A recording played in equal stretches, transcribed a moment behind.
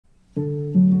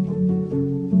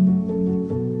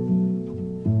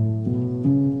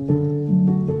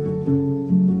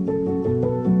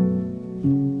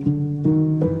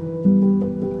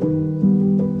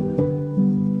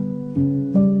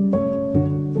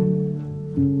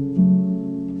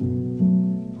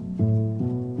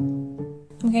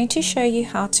going to show you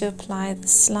how to apply the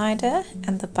slider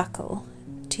and the buckle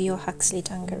to your Huxley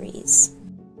Dungarees.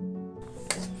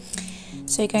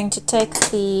 So you're going to take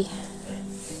the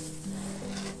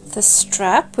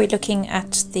strap. We're looking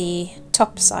at the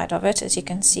top side of it, as you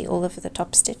can see all over the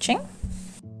top stitching.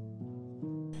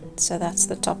 So that's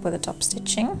the top with the top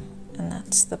stitching, and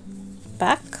that's the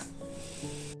back.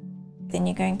 Then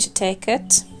you're going to take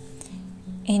it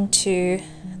into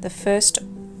the first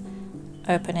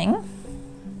opening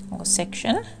or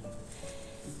section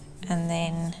and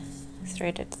then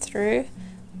thread it through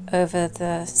over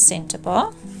the center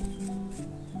bar.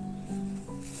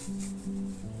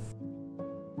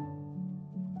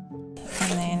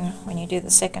 And then when you do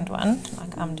the second one,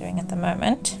 like I'm doing at the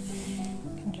moment,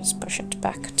 you can just push it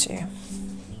back to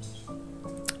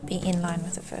be in line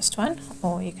with the first one,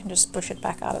 or you can just push it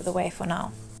back out of the way for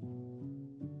now.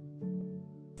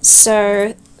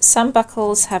 So some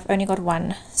buckles have only got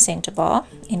one center bar,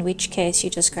 in which case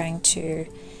you're just going to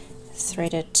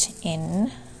thread it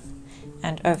in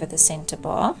and over the center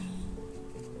bar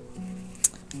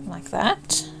like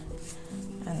that,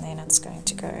 and then it's going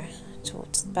to go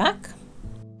towards the back.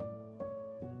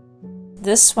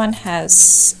 This one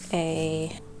has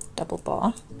a double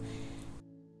bar,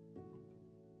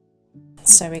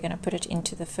 so we're going to put it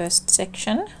into the first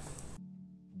section.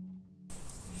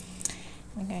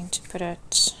 We're going to put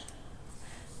it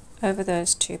over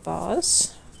those two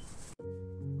bars,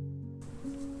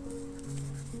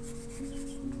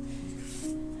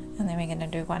 and then we're going to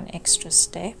do one extra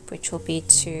step, which will be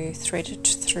to thread it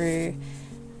through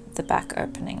the back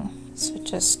opening. So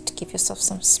just give yourself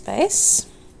some space.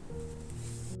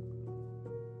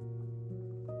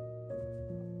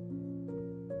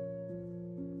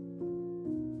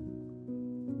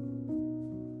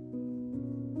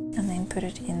 And then put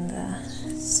it in the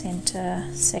center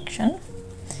section,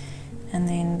 and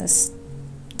then this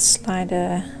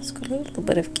slider has got a little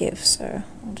bit of give, so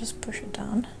I'll just push it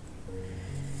down.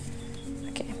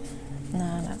 Okay,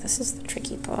 now this is the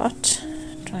tricky part,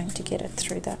 trying to get it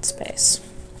through that space.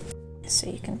 So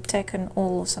you can take an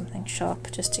awl or something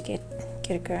sharp just to get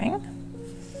it going.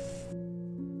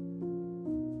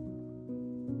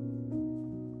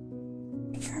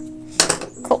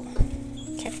 Cool.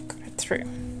 Okay, got it through.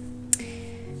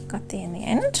 Got there in the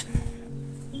end,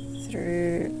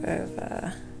 through,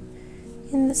 over,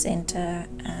 in the center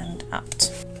and out.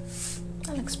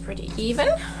 That looks pretty even.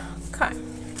 Okay.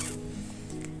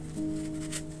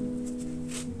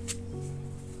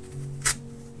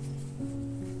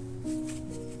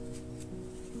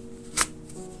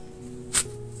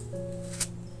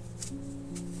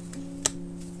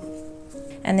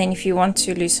 And then if you want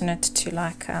to loosen it to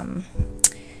like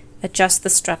adjust the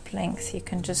strap length, you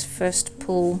can just first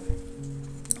pull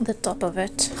the top of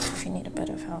it. If you need a bit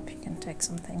of help, you can take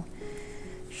something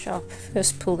sharp.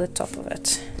 First pull the top of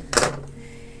it,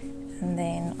 and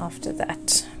then after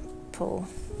that pull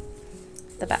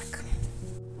the back.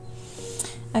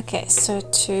 Okay, so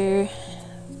to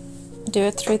do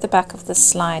it through the back of the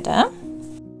slider,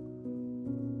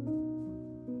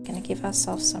 we're going to give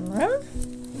ourselves some room,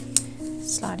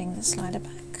 sliding the slider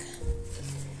back.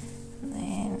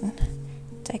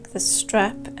 Take the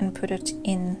strap and put it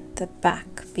in the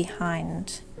back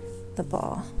behind the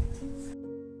bar.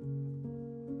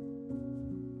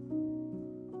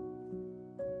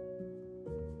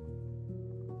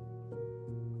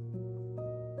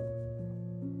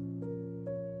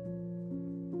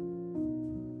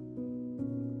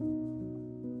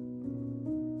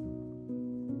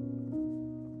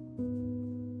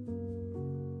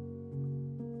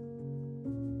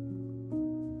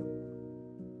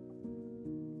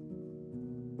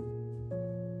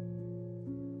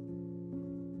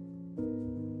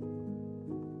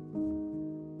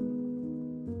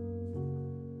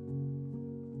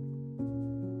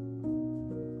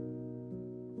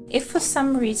 If for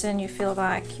some reason you feel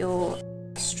like your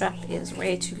strap is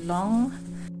way too long,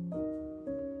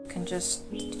 you can just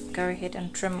go ahead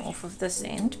and trim off of this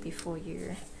end before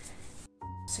you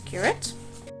secure it.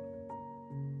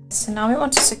 So now we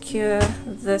want to secure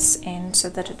this end so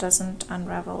that it doesn't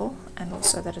unravel, and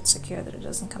also that it's secure, that it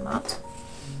doesn't come out.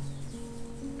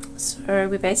 So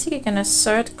we're basically going to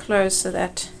sew it closed so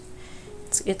that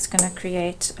it's going to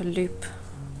create a loop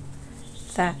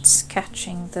that's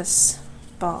catching this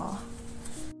bar.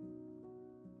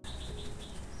 You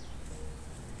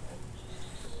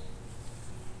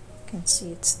can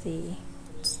see it's the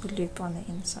loop on the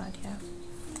inside here,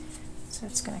 so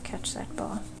it's going to catch that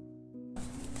bar.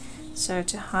 So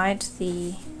to hide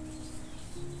the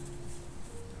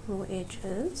raw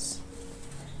edges,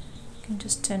 you can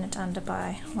just turn it under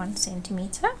by 1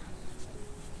 centimeter,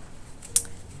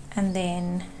 and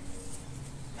then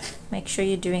make sure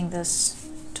you're doing this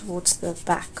towards the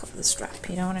back of the strap.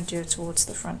 You don't want to do it towards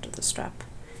the front of the strap,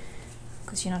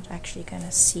 because you're not actually going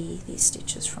to see these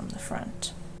stitches from the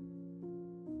front.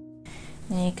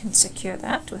 And you can secure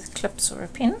that with clips or a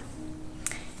pin,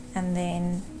 and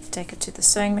then take it to the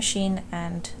sewing machine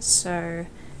and sew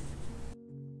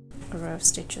a row of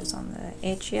stitches on the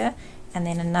edge here, and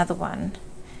then another one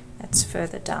that's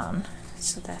further down,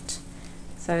 so that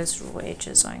those raw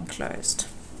edges are enclosed.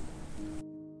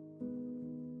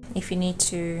 If you need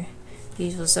to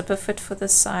use your zipper fit for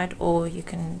this side, or you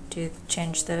can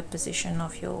change the position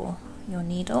of your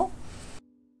needle,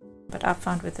 but I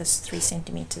found with this 3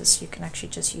 centimeters you can actually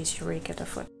just use your regular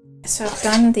foot. So I've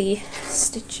done the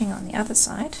stitching on the other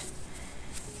side.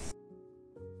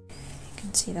 You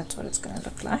can see that's what it's going to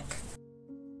look like.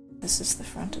 This is the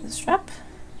front of the strap,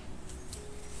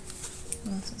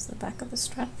 and this is the back of the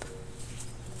strap,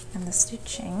 and the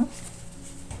stitching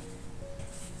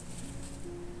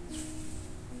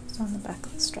is on the back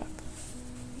of the strap.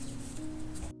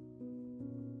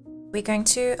 We're going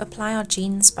to apply our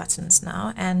jeans buttons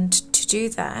now, and to do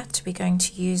that we're going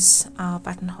to use our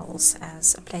buttonholes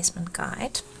as a placement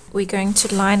guide. We're going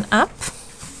to line up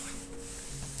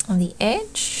on the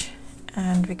edge,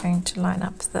 and we're going to line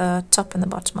up the top and the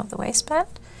bottom of the waistband,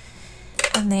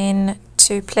 and then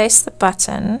to place the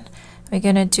button we're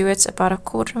going to do it about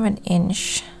 1/4 of an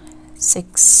inch,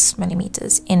 6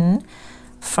 millimeters in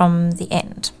from the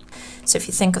end. So if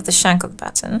you think of the shank of the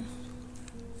button,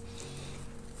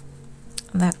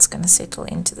 that's going to settle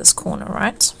into this corner,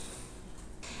 right?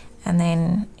 And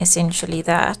then essentially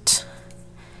that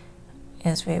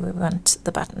is where we want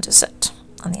the button to sit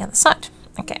on the other side.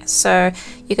 Okay, so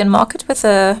you can mark it with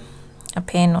a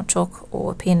pen or chalk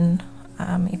or a pin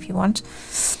if you want.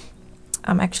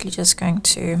 I'm actually just going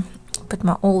to put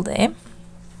my awl there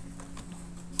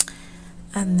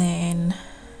and then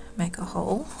make a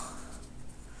hole.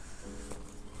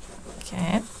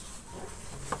 Okay.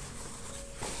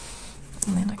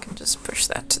 And then I can just push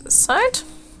that to the side.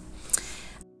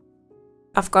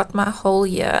 I've got my hole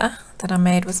here that I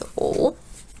made with the awl.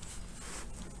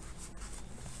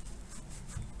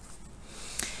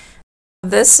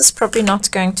 This is probably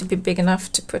not going to be big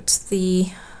enough to put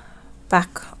the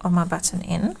back of my button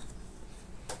in.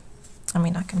 I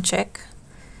mean, I can check.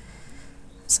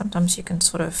 Sometimes you can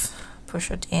sort of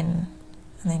push it in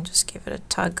and then just give it a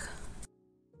tug.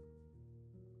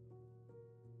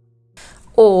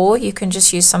 Or you can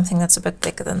just use something that's a bit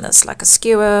thicker than this, like a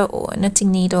skewer or a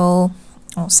knitting needle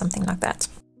or something like that.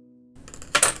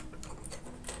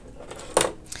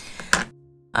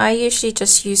 I usually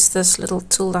just use this little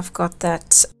tool I've got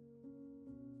that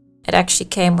it actually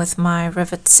came with my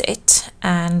rivet set,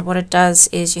 and what it does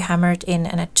is you hammer it in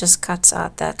and it just cuts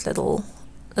out that little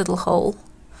hole.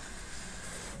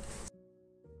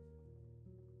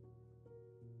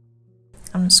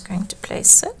 I'm just going to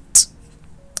place it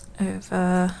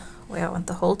over where I want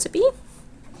the hole to be,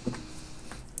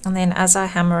 and then as I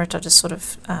hammer it I just sort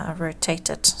of rotate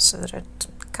it so that it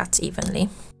cuts evenly.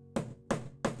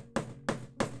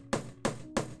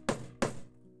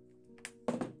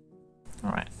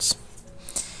 Alright,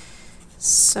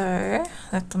 so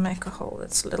that will make a hole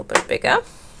that's a little bit bigger.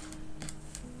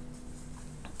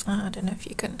 I don't know if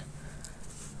you can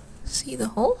see the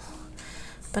hole,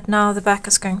 but now the back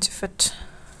is going to fit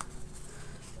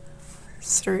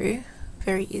through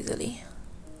very easily.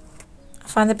 I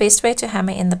find the best way to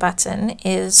hammer in the button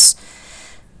is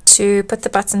to put the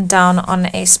button down on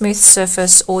a smooth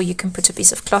surface, or you can put a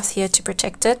piece of cloth here to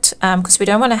protect it, because we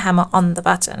don't want to hammer on the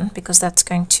button because that's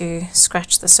going to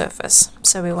scratch the surface.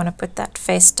 So we want to put that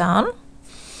face down,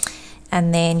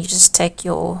 and then you just take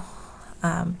your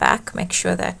back, make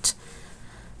sure that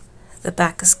the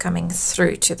back is coming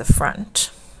through to the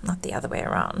front, not the other way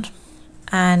around,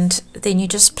 and then you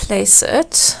just place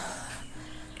it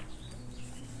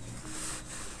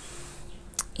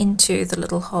into the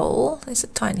little hole. There's a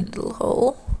tiny little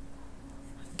hole.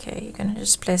 Okay, you're going to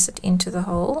just place it into the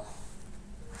hole,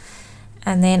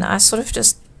 and then I sort of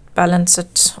just balance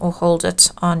it or hold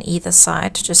it on either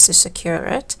side just to secure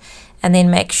it, and then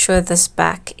make sure this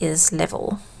back is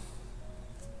level,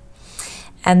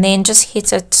 and then just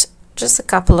hit it just a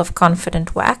couple of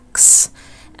confident whacks.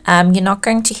 You're not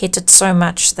going to hit it so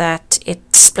much that it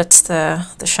splits the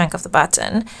shank of the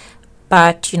button,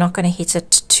 but you're not going to hit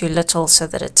it too little so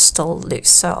that it's still loose.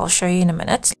 So I'll show you in a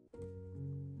minute.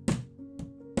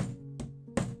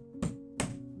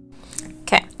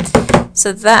 Okay,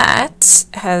 so that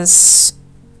has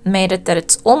made it that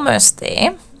it's almost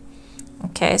there.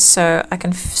 Okay, so I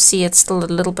can see it's still a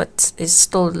little bit, there's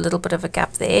still a little bit of a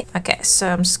gap there. Okay, so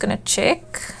I'm just going to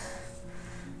check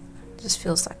Just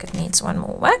feels like it needs one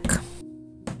more whack.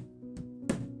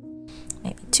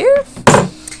 Maybe two.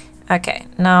 Okay,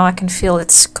 now I can feel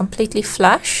it's completely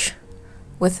flush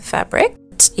with the fabric.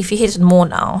 If you hit it more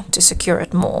now to secure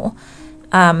it more,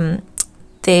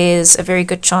 there's a very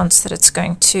good chance that it's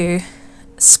going to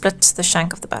split the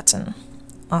shank of the button.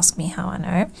 Ask me how I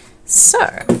know. So,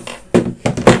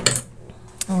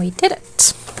 we did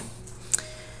it.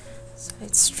 So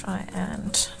let's try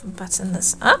and button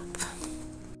this up.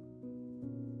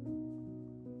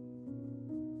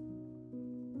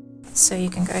 So you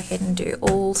can go ahead and do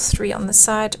all 3 on the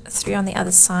side, 3 on the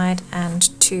other side, and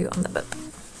 2 on the bib.